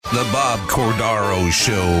The Bob Cordaro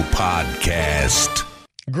Show podcast.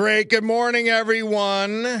 Great. Good morning,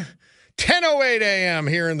 everyone. 10:08 a.m.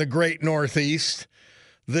 here in the great Northeast.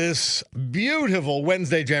 This beautiful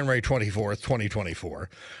Wednesday, January 24th, 2024.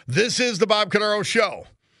 This is the Bob Cordaro Show.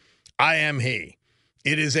 I am he.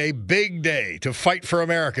 It is a big day to fight for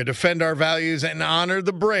America, defend our values, and honor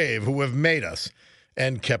the brave who have made us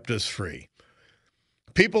and kept us free.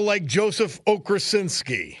 People like Joseph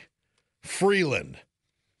Okrasinski, Freeland,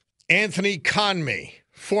 Anthony Conmee,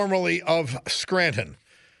 formerly of Scranton,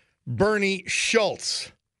 Bernie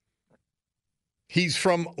Schultz, he's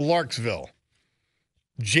from Larksville,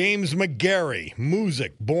 James McGarry,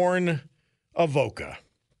 Music, born of Oka.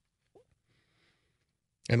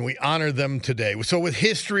 And we honor them today. So with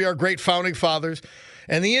history, our great founding fathers,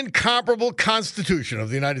 and the incomparable Constitution of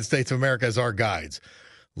the United States of America as our guides,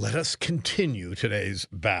 let us continue today's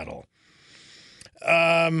battle.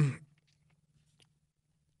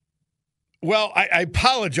 Well, I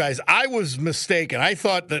apologize. I was mistaken. I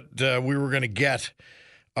thought that we were going to get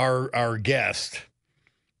our guest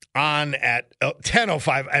on at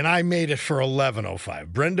 10:05, and I made it for 11:05.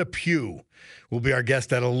 Brenda Pugh will be our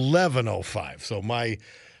guest at 11:05. So my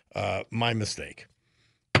mistake.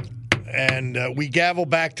 And we gavel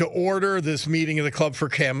back to order this meeting of the Club for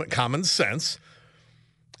Common Sense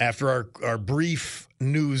after our brief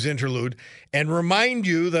news interlude, and remind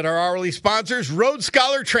you that our hourly sponsors, Road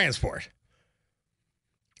Scholar Transport.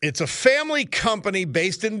 It's a family company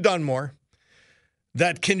based in Dunmore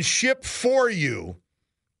that can ship for you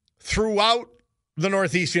throughout the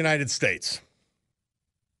Northeast United States.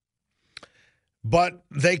 But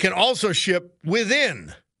they can also ship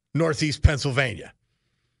within Northeast Pennsylvania.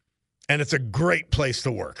 And it's a great place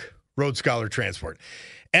to work, Road Scholar Transport.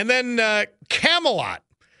 And then Camelot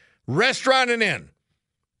Restaurant and Inn,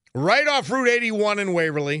 right off Route 81 in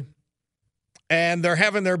Waverly. And they're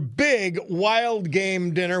having their big wild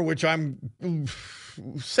game dinner, which I'm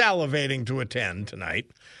salivating to attend tonight.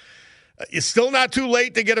 It's still not too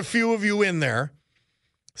late to get a few of you in there.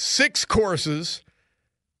 6 courses.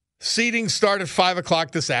 Seating start at 5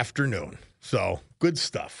 o'clock this afternoon. So, good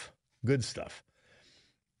stuff. Good stuff.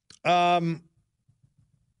 Somebody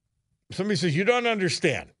says, you don't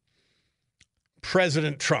understand.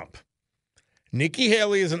 President Trump. Nikki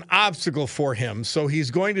Haley is an obstacle for him, so he's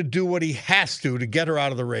going to do what he has to get her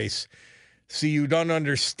out of the race. See, you don't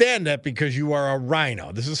understand that because you are a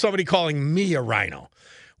RINO. This is somebody calling me a RINO.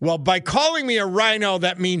 Well, by calling me a RINO,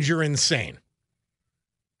 that means you're insane.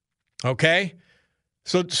 Okay?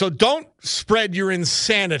 So don't spread your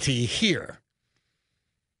insanity here.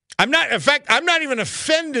 In fact, I'm not even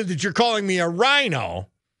offended that you're calling me a RINO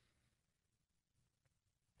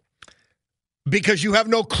because you have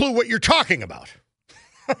no clue what you're talking about.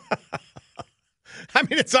 I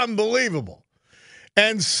mean, it's unbelievable.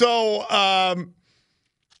 And so,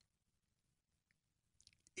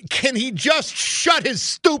 can he just shut his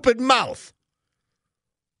stupid mouth?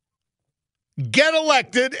 Get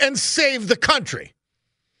elected and save the country.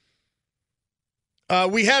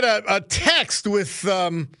 We had a text with,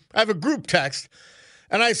 I have a group text,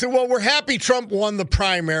 and I said, well, we're happy Trump won the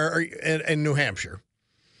primary in New Hampshire.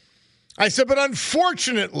 I said, but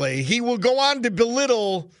unfortunately, he will go on to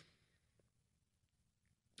belittle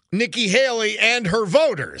Nikki Haley and her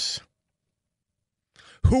voters,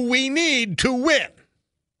 who we need to win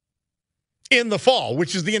in the fall,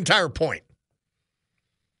 which is the entire point.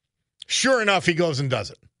 Sure enough, he goes and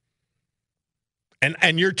does it.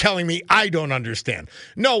 And you're telling me I don't understand.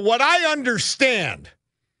 No, what I understand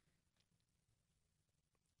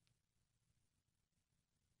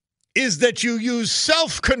is that you use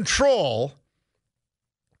self-control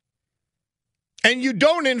and you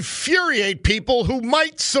don't infuriate people who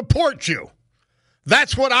might support you.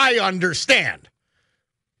 That's what I understand.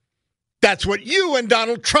 That's what you and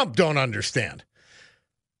Donald Trump don't understand.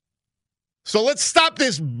 So let's stop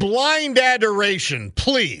this blind adoration,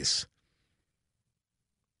 please,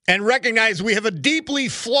 and recognize we have a deeply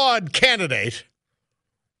flawed candidate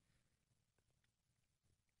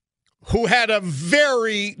who had a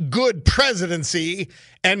very good presidency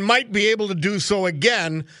and might be able to do so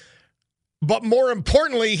again. But more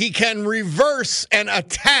importantly, he can reverse and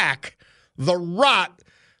attack the rot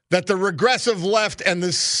that the regressive left and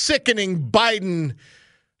the sickening Biden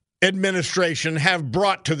administration have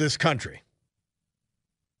brought to this country.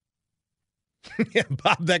 Yeah,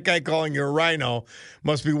 Bob, that guy calling you a RINO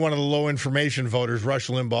must be one of the low information voters Rush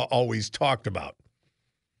Limbaugh always talked about.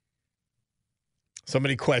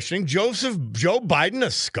 Somebody questioning, Joe Biden a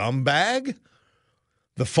scumbag?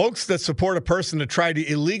 The folks that support a person to try to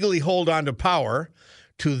illegally hold on to power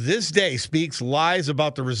to this day speaks lies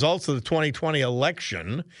about the results of the 2020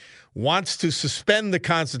 election, wants to suspend the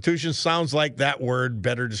Constitution. Sounds like that word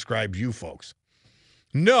better describes you folks.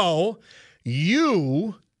 No,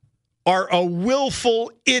 you are a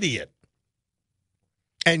willful idiot.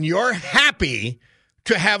 And you're happy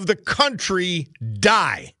to have the country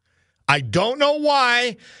die. I don't know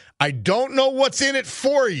why. I don't know what's in it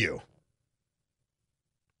for you.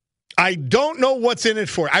 I don't know what's in it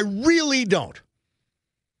for you. I really don't.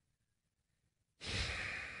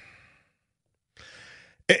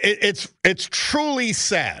 It's truly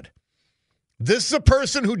sad. This is a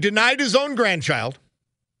person who denied his own grandchild.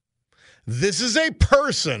 This is a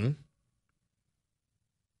person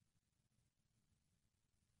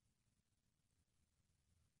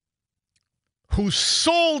who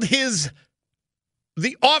sold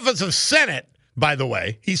the office of Senate, by the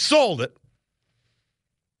way. He sold it.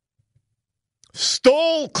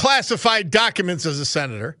 Stole classified documents as a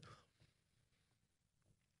senator.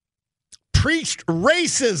 Preached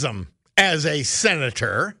racism as a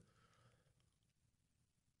senator.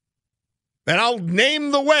 And I'll name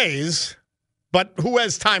the ways, but who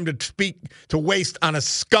has time to waste on a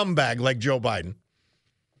scumbag like Joe Biden,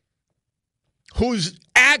 who's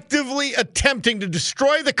actively attempting to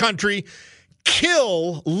destroy the country,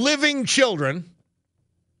 kill living children,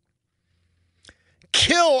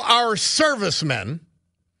 kill our servicemen,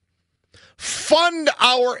 fund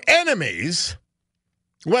our enemies,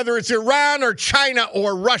 whether it's Iran or China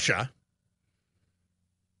or Russia,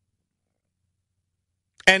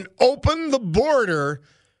 and open the border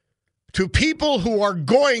to people who are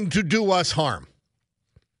going to do us harm.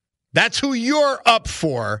 That's who you're up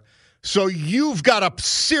for. So you've got a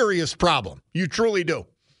serious problem. You truly do.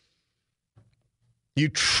 You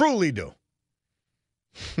truly do.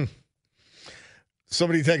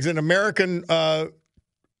 Somebody takes an American.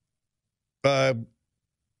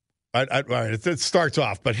 It starts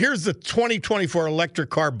off, but here's the 2024 electric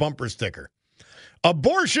car bumper sticker.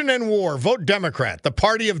 Abortion and war. Vote Democrat, the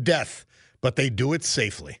party of death, but they do it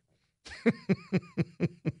safely.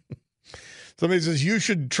 Somebody says, you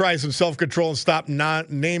should try some self-control and stop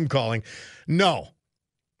name calling. No.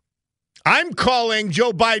 I'm calling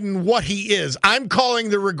Joe Biden what he is. I'm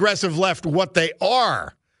calling the regressive left what they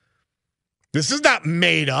are. This is not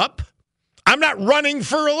made up. I'm not running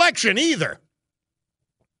for election either.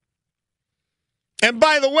 And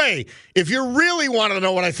by the way, if you really want to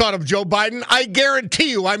know what I thought of Joe Biden, I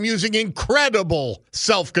guarantee you I'm using incredible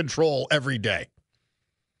self-control every day.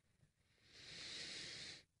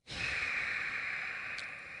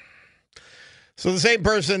 So the same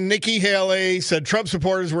person, Nikki Haley, said Trump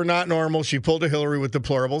supporters were not normal. She pulled a Hillary with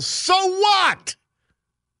deplorables. So what?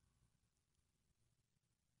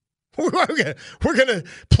 We're going to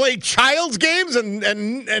play child's games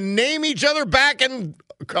and name each other back and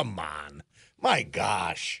come on. My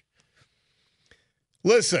gosh.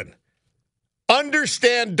 Listen,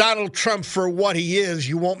 understand Donald Trump for what he is.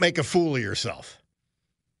 You won't make a fool of yourself.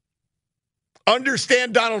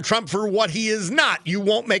 Understand Donald Trump for what he is not. You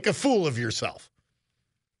won't make a fool of yourself.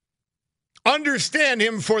 Understand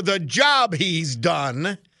him for the job he's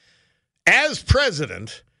done as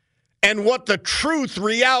president and what the truth,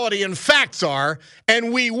 reality, and facts are,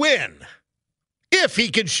 and we win if he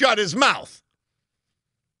can shut his mouth.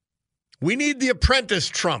 We need the apprentice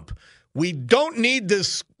Trump. We don't need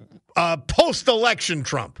this post-election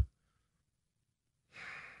Trump.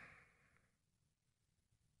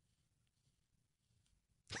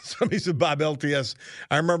 Somebody said, Bob LTS,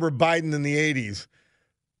 I remember Biden in the 80s.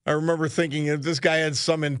 I remember thinking if this guy had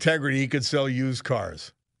some integrity, he could sell used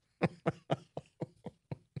cars.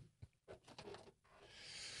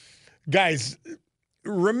 Guys,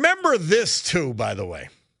 remember this too, by the way.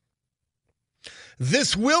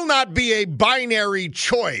 This will not be a binary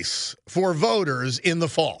choice for voters in the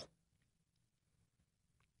fall.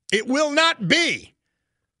 It will not be.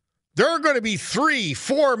 There are going to be 3,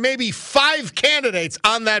 4, maybe 5 candidates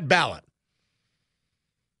on that ballot.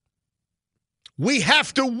 We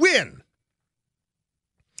have to win.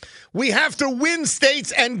 We have to win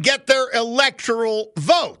states and get their electoral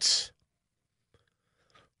votes.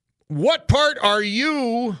 What part are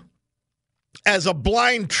you as a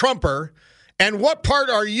blind Trumper, and what part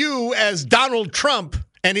are you as Donald Trump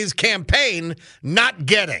and his campaign not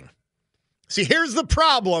getting? See, here's the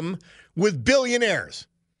problem with billionaires.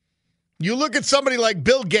 You look at somebody like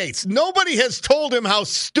Bill Gates. Nobody has told him how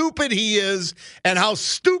stupid he is and how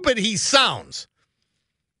stupid he sounds.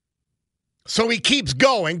 So he keeps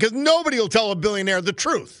going because nobody will tell a billionaire the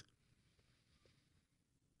truth.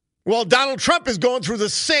 Well, Donald Trump is going through the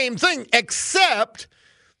same thing, except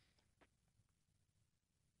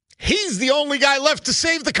he's the only guy left to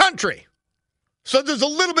save the country. So there's a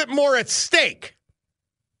little bit more at stake.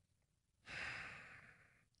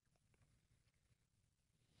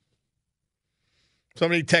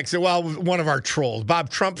 Somebody texted, well, one of our trolls, Bob,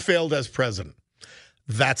 Trump failed as president.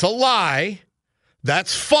 That's a lie.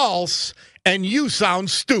 That's false. And you sound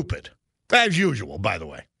stupid. As usual, by the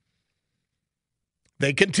way.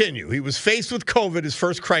 They continue. He was faced with COVID, his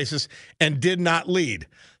first crisis, and did not lead.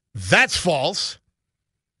 That's false.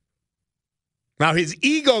 Now, his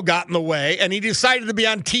ego got in the way, and he decided to be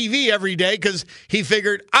on TV every day because he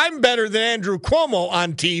figured, I'm better than Andrew Cuomo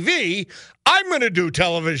on TV. I'm going to do a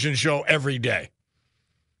television show every day.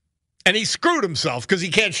 And he screwed himself because he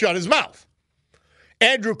can't shut his mouth.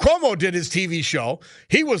 Andrew Cuomo did his TV show.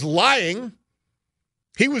 He was lying.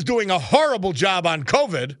 He was doing a horrible job on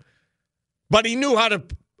COVID, but he knew how to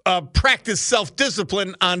practice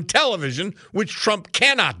self-discipline on television, which Trump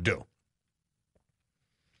cannot do.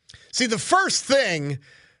 See, the first thing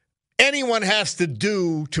anyone has to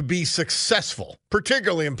do to be successful,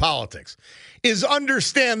 particularly in politics, is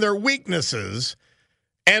understand their weaknesses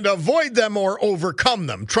and avoid them or overcome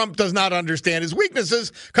them. Trump does not understand his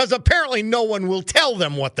weaknesses because apparently no one will tell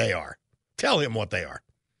them what they are. Tell him what they are.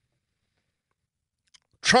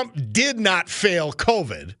 Trump did not fail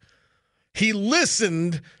COVID. He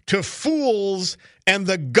listened to fools and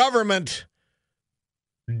the government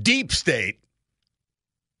deep state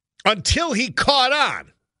until he caught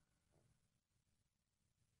on.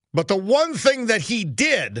 But the one thing that he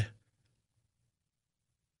did,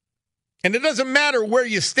 and it doesn't matter where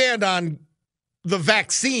you stand on the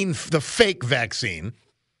vaccine, the fake vaccine,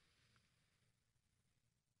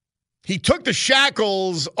 he took the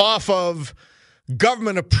shackles off of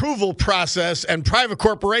government approval process and private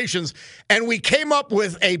corporations, and we came up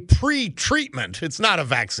with a pre-treatment. It's not a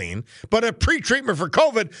vaccine, but a pre-treatment for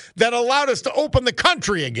COVID that allowed us to open the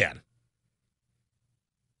country again.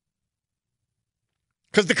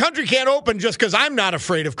 Because the country can't open just because I'm not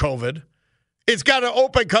afraid of COVID. It's got to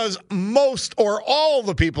open because most or all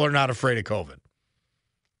the people are not afraid of COVID.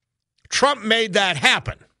 Trump made that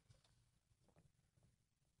happen.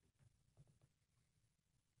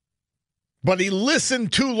 But he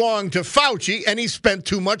listened too long to Fauci, and he spent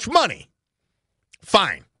too much money.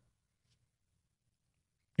 Fine.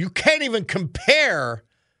 You can't even compare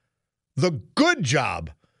the good job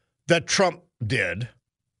that Trump did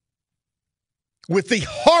with the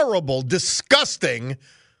horrible, disgusting,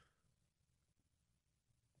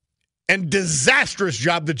 and disastrous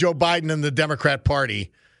job that Joe Biden and the Democrat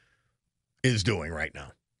Party is doing right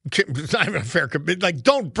now. It's not even a fair, like,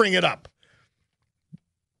 don't bring it up.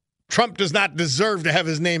 Trump does not deserve to have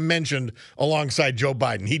his name mentioned alongside Joe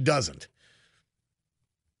Biden. He doesn't.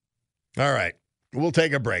 All right. We'll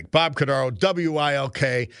take a break. Bob Cordaro,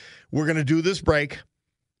 WILK. We're going to do this break.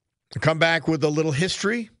 Come back with a little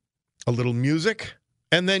history, a little music,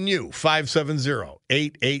 and then you,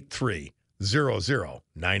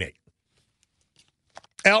 570-883-0098.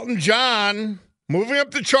 Elton John moving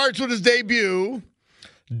up the charts with his debut.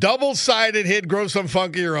 Double-sided hit, Grow Some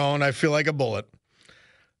Funk of Your Own, I Feel Like a Bullet,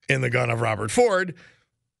 in the gun of Robert Ford.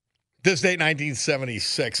 This date,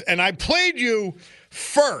 1976. And I played you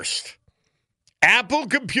first. Apple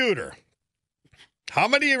Computer. How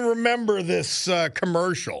many of you remember this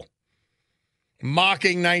commercial?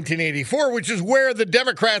 Mocking 1984, which is where the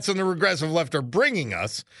Democrats and the regressive left are bringing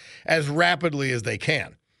us as rapidly as they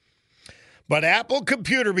can. But Apple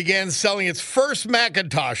Computer began selling its first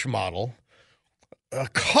Macintosh model a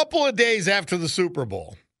couple of days after the Super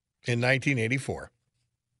Bowl in 1984.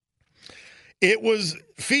 It was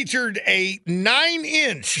featured a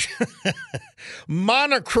 9-inch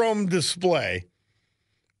monochrome display.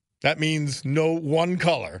 That means no one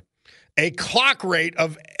color. A clock rate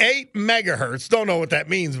of 8 megahertz. Don't know what that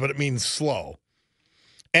means, but it means slow.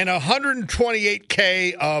 And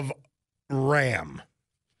 128K of RAM.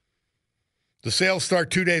 The sales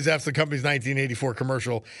start 2 days after the company's 1984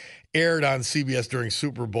 commercial aired on CBS during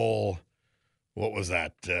Super Bowl, what was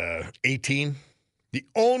that, 18? The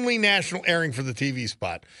only national airing for the TV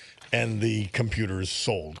spot, and the computers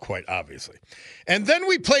sold, quite obviously. And then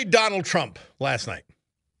we played Donald Trump last night.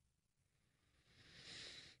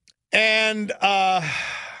 And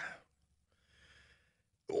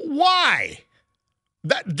why?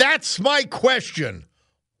 That's my question.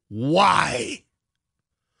 Why?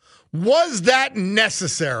 Was that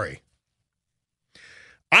necessary?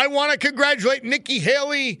 I want to congratulate Nikki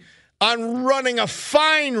Haley on running a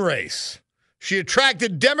fine race. She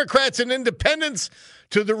attracted Democrats and independents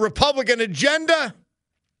to the Republican agenda.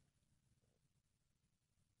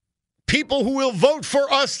 People who will vote for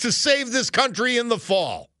us to save this country in the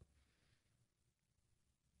fall.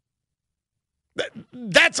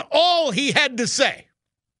 That's all he had to say.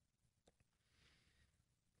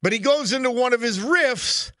 But he goes into one of his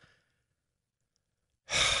riffs.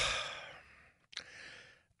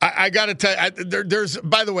 I got to tell you, there's,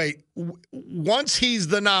 by the way, once he's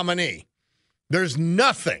the nominee, there's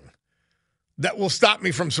nothing that will stop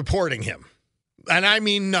me from supporting him. And I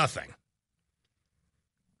mean nothing.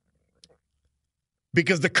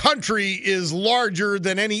 Because the country is larger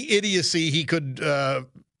than any idiocy he could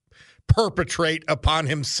perpetrate upon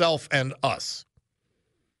himself and us.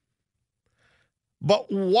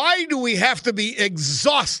 But why do we have to be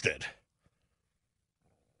exhausted?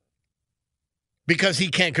 Because he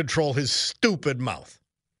can't control his stupid mouth.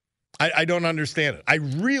 I don't understand it. I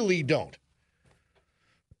really don't.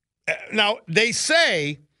 Now, they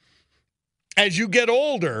say as you get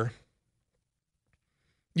older,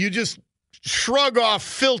 you just shrug off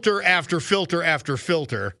filter after filter after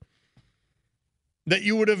filter that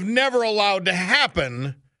you would have never allowed to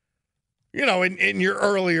happen, you know, in your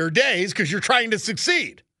earlier days because you're trying to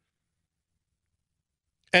succeed.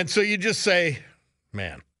 And so you just say,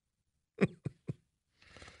 man.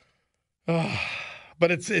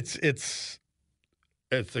 But it's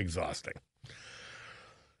exhausting.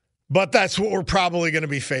 But that's what we're probably going to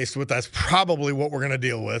be faced with. That's probably what we're going to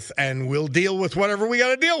deal with. And we'll deal with whatever we got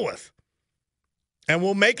to deal with. And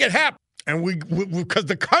we'll make it happen. And we because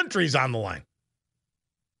the country's on the line.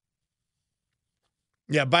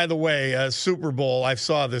 Yeah, by the way, Super Bowl, I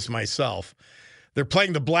saw this myself. They're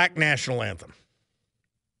playing the Black National Anthem,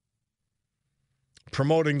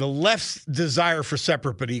 promoting the left's desire for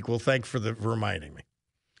separate but equal. Thanks for reminding me.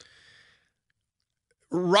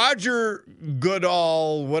 Roger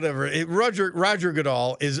Goodall, whatever. Roger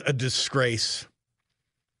Goodall is a disgrace.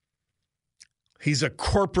 He's a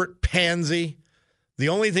corporate pansy. The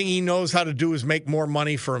only thing he knows how to do is make more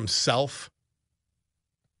money for himself.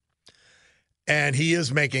 And he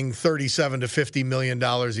is making $37 to $50 million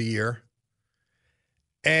a year.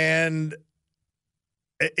 And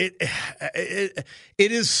it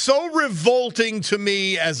is so revolting to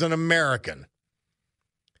me as an American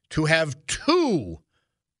to have two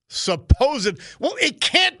supposed, well, it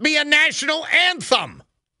can't be a national anthem.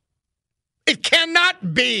 It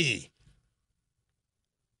cannot be.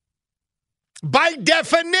 By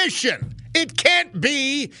definition, it can't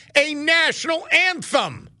be a national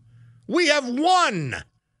anthem. We have one.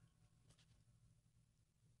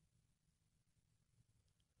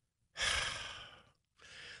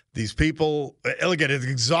 These people, look at it, it's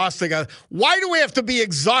exhausting. Why do we have to be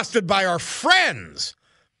exhausted by our friends?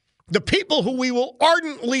 The people who we will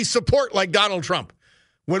ardently support, like Donald Trump,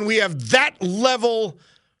 when we have that level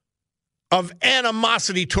of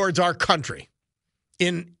animosity towards our country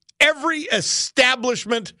in every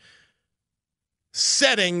establishment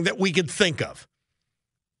setting that we could think of.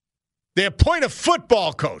 They appoint a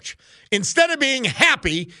football coach. Instead of being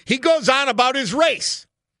happy, he goes on about his race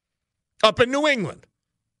up in New England.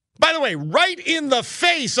 By the way, right in the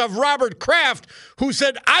face of Robert Kraft, who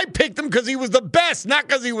said, I picked him because he was the best, not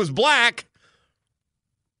because he was black.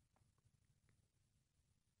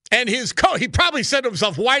 And his coach, he probably said to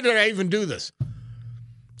himself, why did I even do this?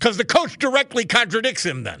 Because the coach directly contradicts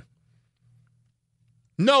him then.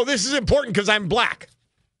 No, this is important because I'm black.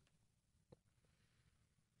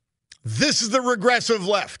 This is the regressive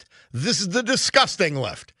left. This is the disgusting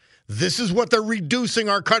left. This is what they're reducing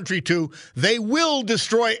our country to. They will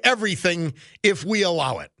destroy everything if we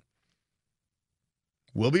allow it.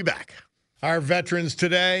 We'll be back. Our veterans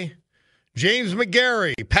today, James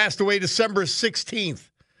McGarry passed away December 16th.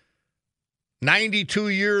 92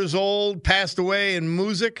 years old, passed away in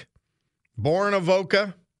Music, born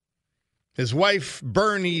Avoca. His wife,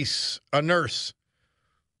 Bernice, a nurse,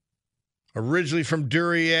 originally from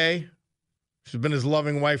Duryea. She's been his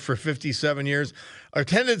loving wife for 57 years.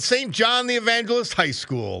 Attended St. John the Evangelist High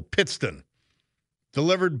School, Pittston.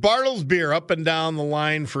 Delivered Bartles beer up and down the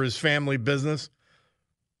line for his family business.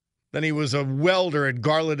 Then he was a welder at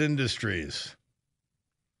Garland Industries.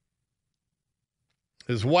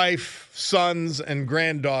 His wife, sons, and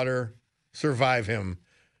granddaughter survive him.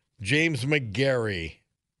 James McGarry.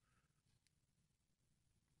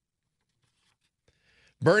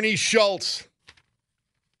 Bernie Schultz,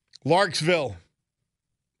 Larksville.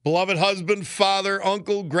 Beloved husband, father,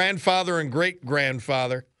 uncle, grandfather, and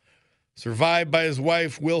great-grandfather. Survived by his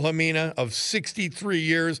wife, Wilhelmina, of 63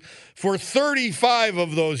 years. For 35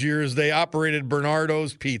 of those years, they operated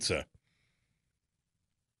Bernardo's Pizza.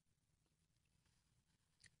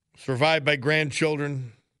 Survived by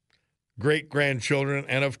grandchildren, great-grandchildren,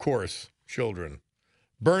 and, of course, children.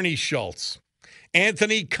 Bernie Schultz.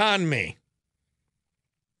 Anthony Conmee.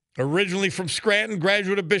 Originally from Scranton,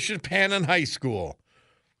 graduate of Bishop Hannon High School.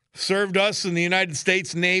 Served us in the United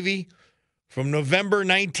States Navy from November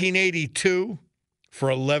 1982 for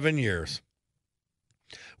 11 years.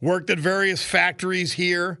 Worked at various factories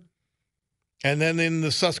here and then in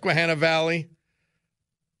the Susquehanna Valley.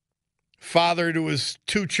 Father to his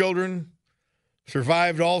 2 children.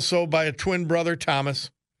 Survived also by a twin brother,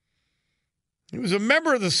 Thomas. He was a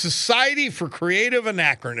member of the Society for Creative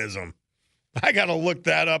Anachronism. I got to look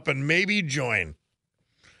that up and maybe join.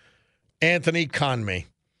 Anthony Conmay.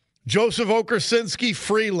 Joseph Okersinski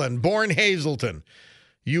Freeland, born Hazleton,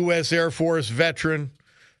 U.S. Air Force veteran,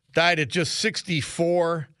 died at just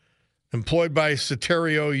 64, employed by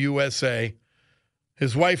Soterio USA.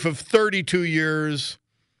 His wife of 32 years,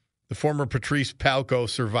 the former Patrice Palco,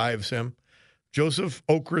 survives him. Joseph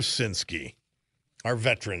Okersinski, our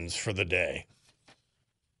veterans for the day.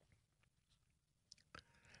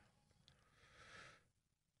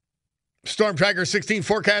 Storm Tracker 16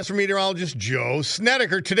 forecast meteorologist Joe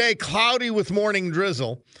Snedeker. Today, cloudy with morning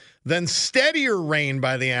drizzle, then steadier rain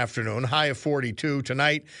by the afternoon, high of 42.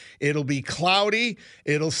 Tonight, it'll be cloudy.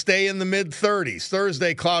 It'll stay in the mid-30s.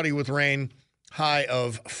 Thursday, cloudy with rain, high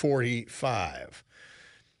of 45.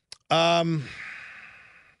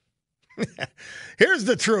 Here's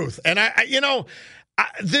the truth. And,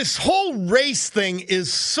 this whole race thing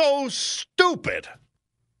is so stupid.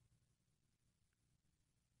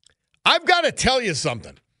 I've got to tell you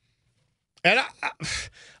something. And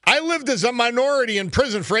I lived as a minority in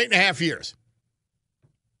prison for 8.5 years.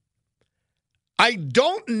 I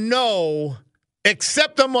don't know,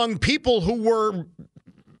 except among people who were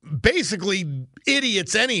basically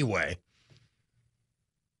idiots anyway,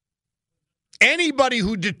 anybody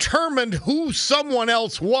who determined who someone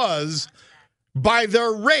else was by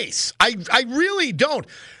their race. I really don't.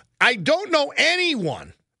 I don't know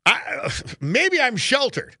anyone. Maybe I'm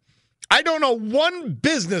sheltered. I don't know one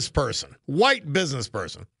business person, white business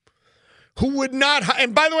person, who would not,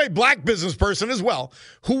 and by the way, black business person as well,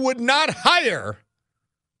 who would not hire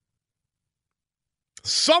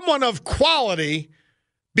someone of quality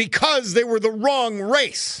because they were the wrong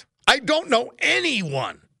race. I don't know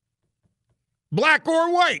anyone, black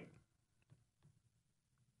or white.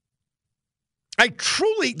 I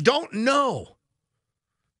truly don't know.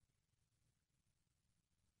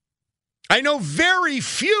 I know very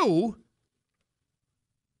few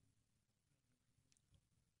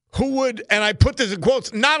who would, and I put this in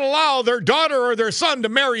quotes, not allow their daughter or their son to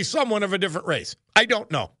marry someone of a different race. I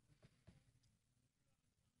don't know.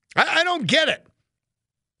 I don't get it.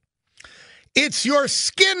 It's your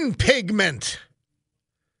skin pigment.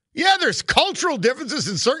 Yeah, there's cultural differences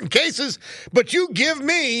in certain cases, but you give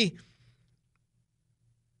me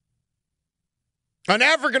an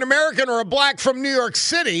African American or a black from New York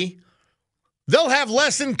City, they'll have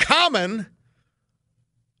less in common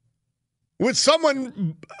with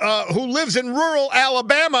someone who lives in rural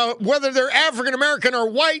Alabama, whether they're African American or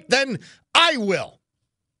white, than I will.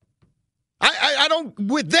 I don't,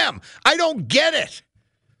 with them. I don't get it.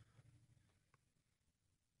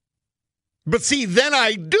 But see, then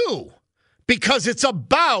I do, because it's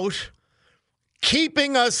about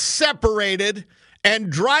keeping us separated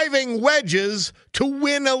and driving wedges to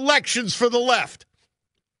win elections for the left.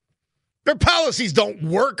 Their policies don't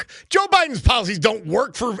work. Joe Biden's policies don't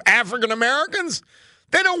work for African Americans.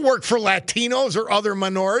 They don't work for Latinos or other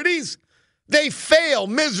minorities. They fail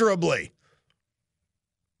miserably.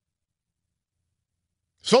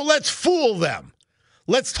 So let's fool them.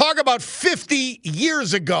 Let's talk about 50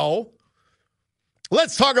 years ago.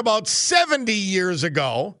 Let's talk about 70 years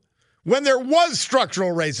ago when there was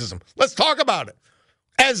structural racism. Let's talk about it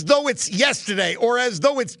as though it's yesterday or as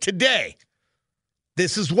though it's today.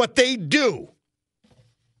 This is what they do.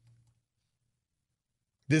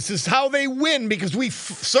 This is how they win, because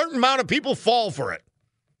certain amount of people fall for it.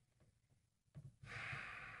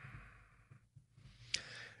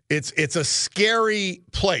 It's a scary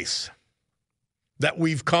place that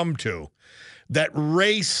we've come to, that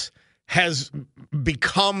race has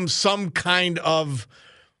become some kind of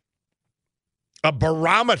a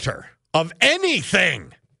barometer of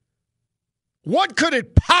anything. What could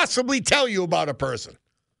it possibly tell you about a person?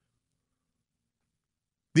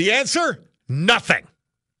 The answer? Nothing.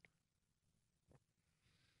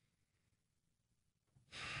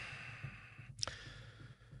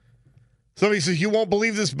 Somebody says, you won't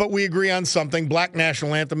believe this, but we agree on something. Black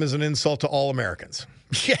national anthem is an insult to all Americans.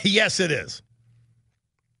 Yeah, yes, it is.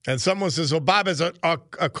 And someone says, well, Bob is a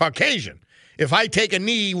Caucasian. If I take a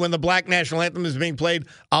knee when the black national anthem is being played,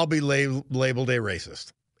 I'll be labeled a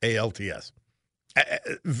racist. ALTS.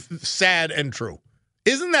 Sad and true.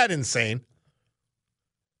 Isn't that insane?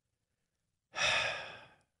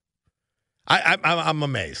 I'm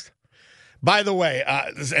amazed. By the way,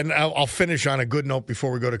 and I'll finish on a good note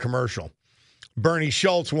before we go to commercial. Bernie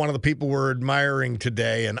Schultz, one of the people we're admiring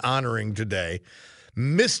today and honoring today,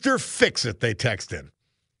 Mr. Fix-It, they text in.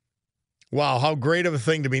 Wow, how great of a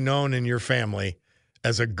thing to be known in your family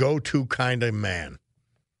as a go-to kind of man.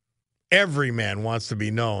 Every man wants to be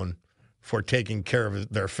known for taking care of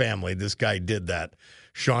their family. This guy did that.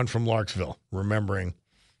 Sean from Larksville, remembering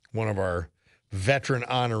one of our veteran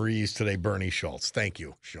honorees today, Bernie Schultz. Thank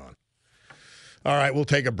you, Sean. All right, we'll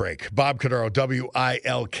take a break. Bob Cordaro,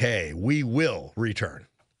 WILK. We will return.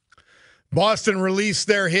 Boston released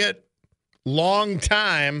their hit, Long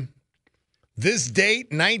Time. This date,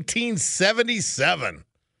 1977.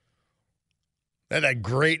 They had a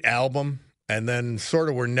great album, and then sort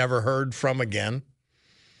of were never heard from again.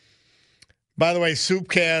 By the way, Soup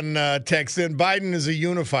Can texts in, Biden is a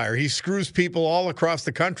unifier. He screws people all across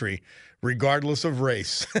the country, regardless of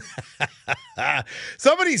race.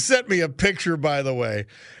 Somebody sent me a picture, by the way,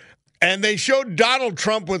 and they showed Donald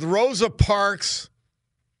Trump with Rosa Parks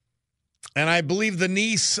and I believe the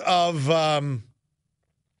niece of Martin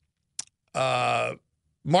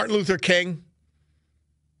Luther King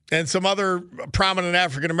and some other prominent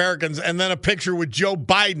African Americans, and then a picture with Joe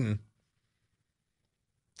Biden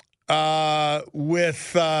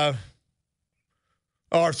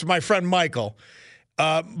it's my friend Michael.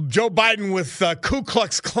 Joe Biden with Ku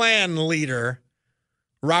Klux Klan leader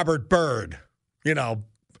Robert Byrd,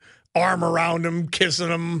 arm around him, kissing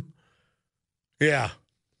him. Yeah,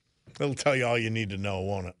 it'll tell you all you need to know,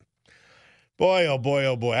 won't it? Boy, oh boy,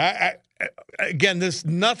 oh boy. Again,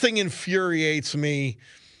 nothing infuriates me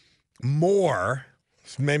more.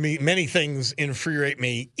 Many things infuriate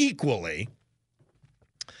me equally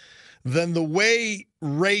than the way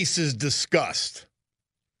race is discussed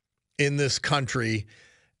in this country,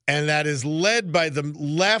 and that is led by the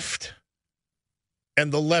left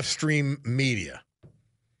and the left stream media.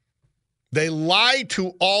 They lie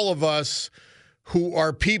to all of us who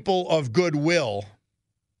are people of goodwill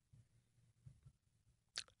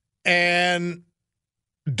and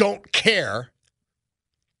don't care,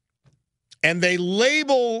 and they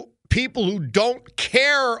label people who don't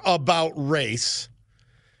care about race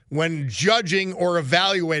when judging or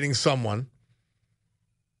evaluating someone.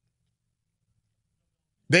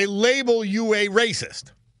 They label you a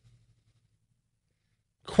racist.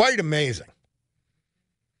 Quite amazing.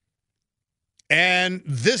 And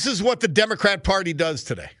this is what the Democrat Party does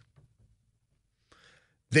today.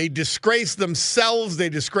 They disgrace themselves. They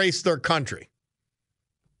disgrace their country.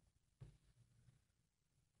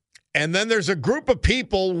 And then there's a group of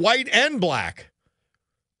people, white and black,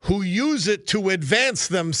 who use it to advance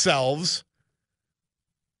themselves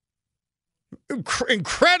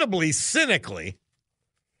incredibly cynically,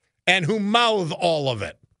 and who mouth all of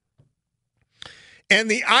it. And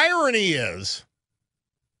the irony is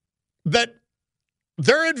that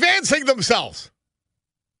they're advancing themselves.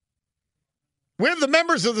 We have the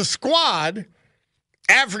members of the squad,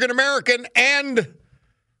 African American and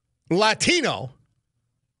Latino,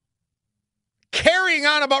 carrying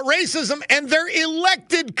on about racism, and they're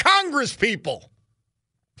elected Congress people.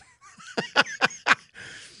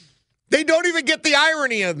 They don't even get the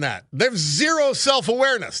irony in that. They have zero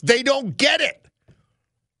self-awareness. They don't get it.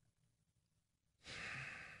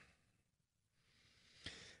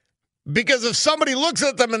 Because if somebody looks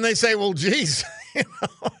at them and they say, well, geez,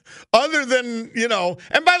 other than,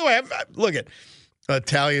 and by the way, look at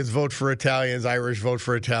Italians vote for Italians, Irish vote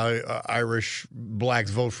for Irish,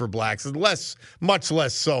 blacks vote for blacks, much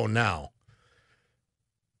less so now.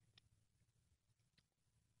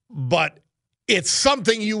 But it's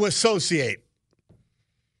something you associate.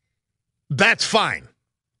 That's fine.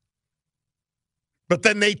 But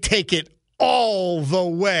then they take it all the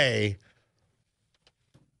way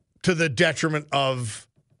to the detriment of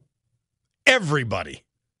everybody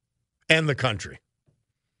and the country.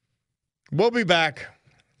 We'll be back.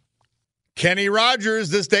 Kenny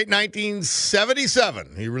Rogers, this date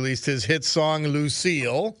 1977. He released his hit song,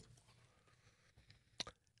 Lucille.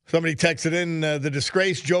 Somebody texted in, the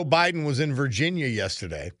disgraced Joe Biden was in Virginia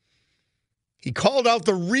yesterday. He called out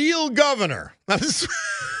the real governor.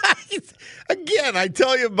 Again, I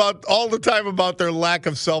tell you about all the time about their lack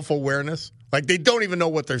of self-awareness. Like they don't even know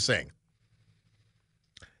what they're saying.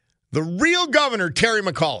 The real governor, Terry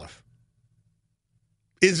McAuliffe.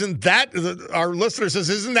 Isn't that, our listener says,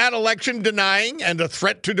 isn't that election denying and a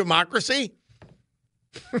threat to democracy?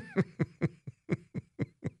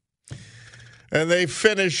 And they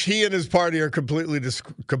finish, he and his party are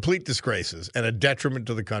complete disgraces and a detriment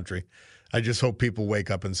to the country. I just hope people wake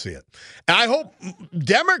up and see it. And I hope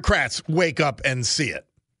Democrats wake up and see it.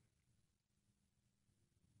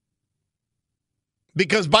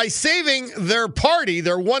 Because by saving their party,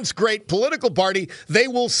 their once great political party, they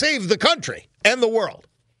will save the country and the world.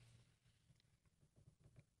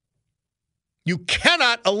 You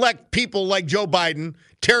cannot elect people like Joe Biden,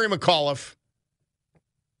 Terry McAuliffe,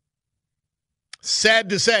 sad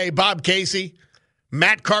to say, Bob Casey,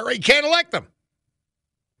 Matt Cartwright. You can't elect them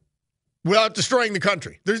without destroying the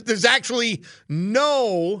country. There's actually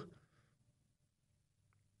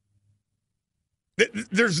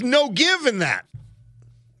there's no give in that.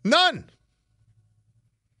 None.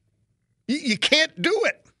 You can't do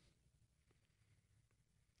it.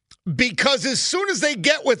 Because as soon as they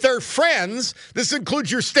get with their friends, this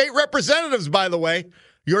includes your state representatives, by the way,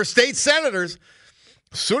 your state senators,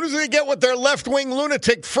 as soon as they get with their left-wing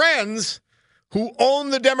lunatic friends who own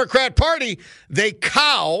the Democrat Party, they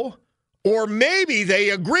cow, or maybe they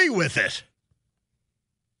agree with it.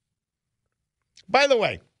 By the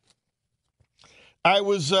way, I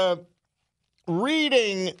was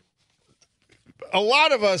reading, a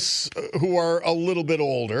lot of us who are a little bit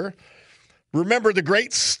older remember the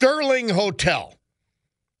great Sterling Hotel.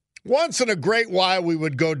 Once in a great while, we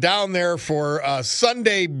would go down there for a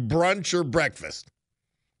Sunday brunch or breakfast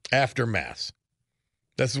after Mass.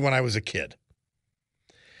 This is when I was a kid.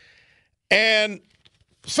 And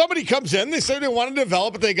somebody comes in, they say they want to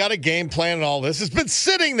develop it, they got a game plan and all this. It's been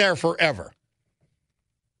sitting there forever.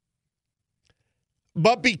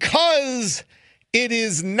 But because it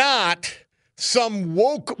is not some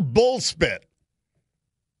woke bullspit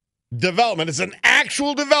development, it's an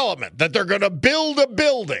actual development that they're going to build a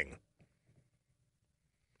building.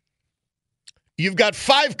 You've got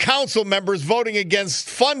 5 council members voting against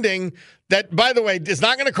funding that, by the way, is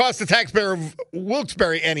not going to cost the taxpayer of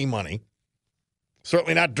Wilkes-Barre any money.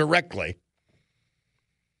 Certainly not directly.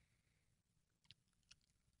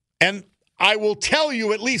 And I will tell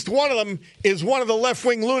you, at least one of them is one of the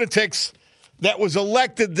left-wing lunatics that was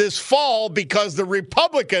elected this fall because the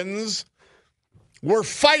Republicans were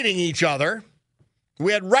fighting each other.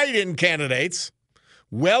 We had write-in candidates,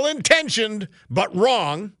 well-intentioned but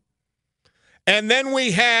wrong. And then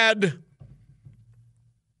we had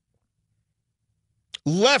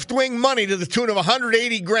left-wing money to the tune of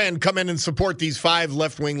 $180,000 come in and support these 5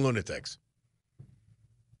 left-wing lunatics.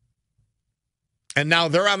 And now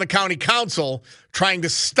they're on the county council trying to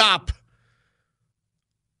stop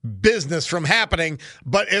business from happening.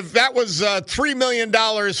 But if that was $3 million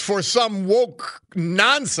for some woke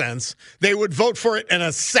nonsense, they would vote for it in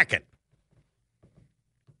a second.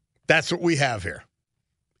 That's what we have here.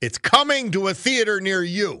 It's coming to a theater near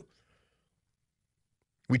you.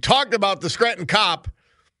 We talked about the Scranton cop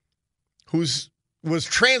who was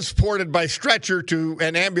transported by stretcher to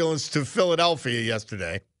an ambulance to Philadelphia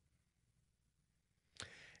yesterday.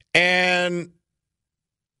 And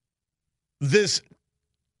this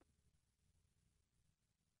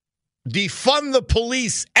defund the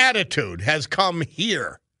police attitude has come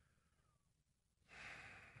here.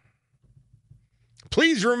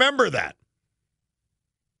 Please remember that.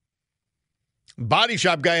 Body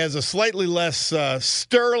shop guy has a slightly less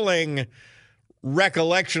sterling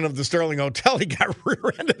recollection of the Sterling Hotel. He got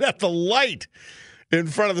rear-ended at the light in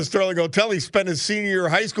front of the Sterling Hotel. He spent his senior year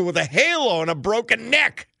of high school with a halo and a broken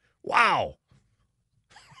neck. Wow.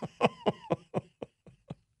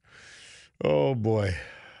 Oh, boy.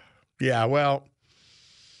 Yeah, well,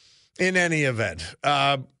 in any event,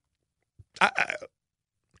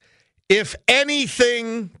 if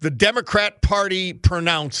anything the Democrat Party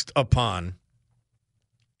pronounced upon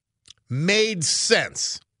made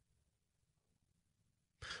sense,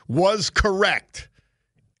 was correct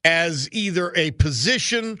as either a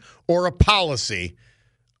position or a policy,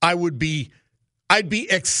 I'd be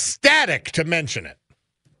ecstatic to mention it.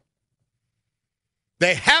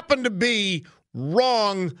 They happen to be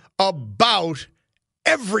wrong about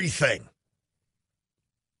everything.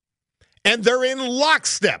 And they're in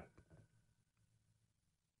lockstep.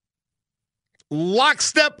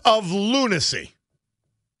 Lockstep of lunacy.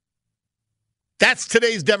 That's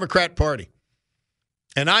today's Democrat Party.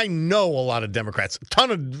 And I know a lot of Democrats. A ton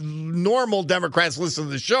of normal Democrats listen to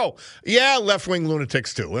the show. Yeah, left-wing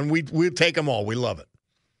lunatics too. And we take them all. We love it.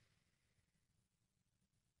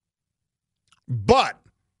 But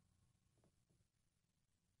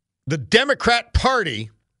the Democrat Party,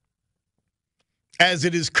 as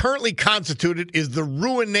it is currently constituted, is the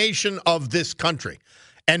ruination of this country.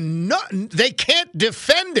 And they can't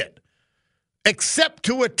defend it except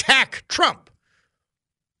to attack Trump.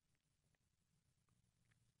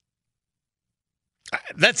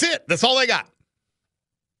 That's it. That's all they got.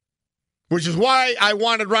 Which is why I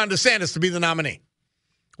wanted Ron DeSantis to be the nominee.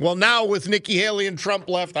 Well, now with Nikki Haley and Trump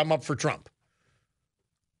left, I'm up for Trump.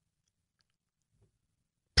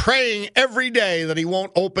 praying every day that he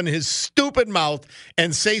won't open his stupid mouth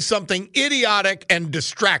and say something idiotic and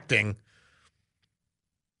distracting.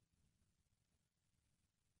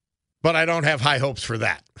 But I don't have high hopes for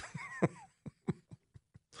that.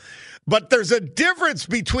 But there's a difference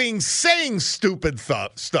between saying stupid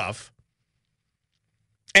stuff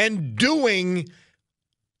and doing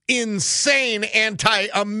insane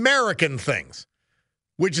anti-American things,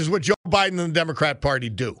 which is what Joe Biden and the Democrat Party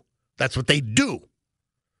do. That's what they do.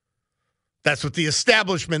 That's what the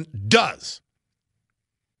establishment does.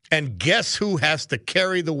 And guess who has to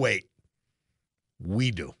carry the weight? We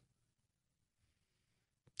do.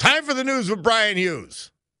 Time for the news with Brian Hughes.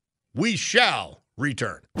 We shall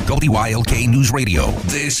return. WILK News Radio.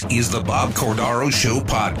 This is the Bob Cordaro Show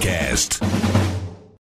podcast.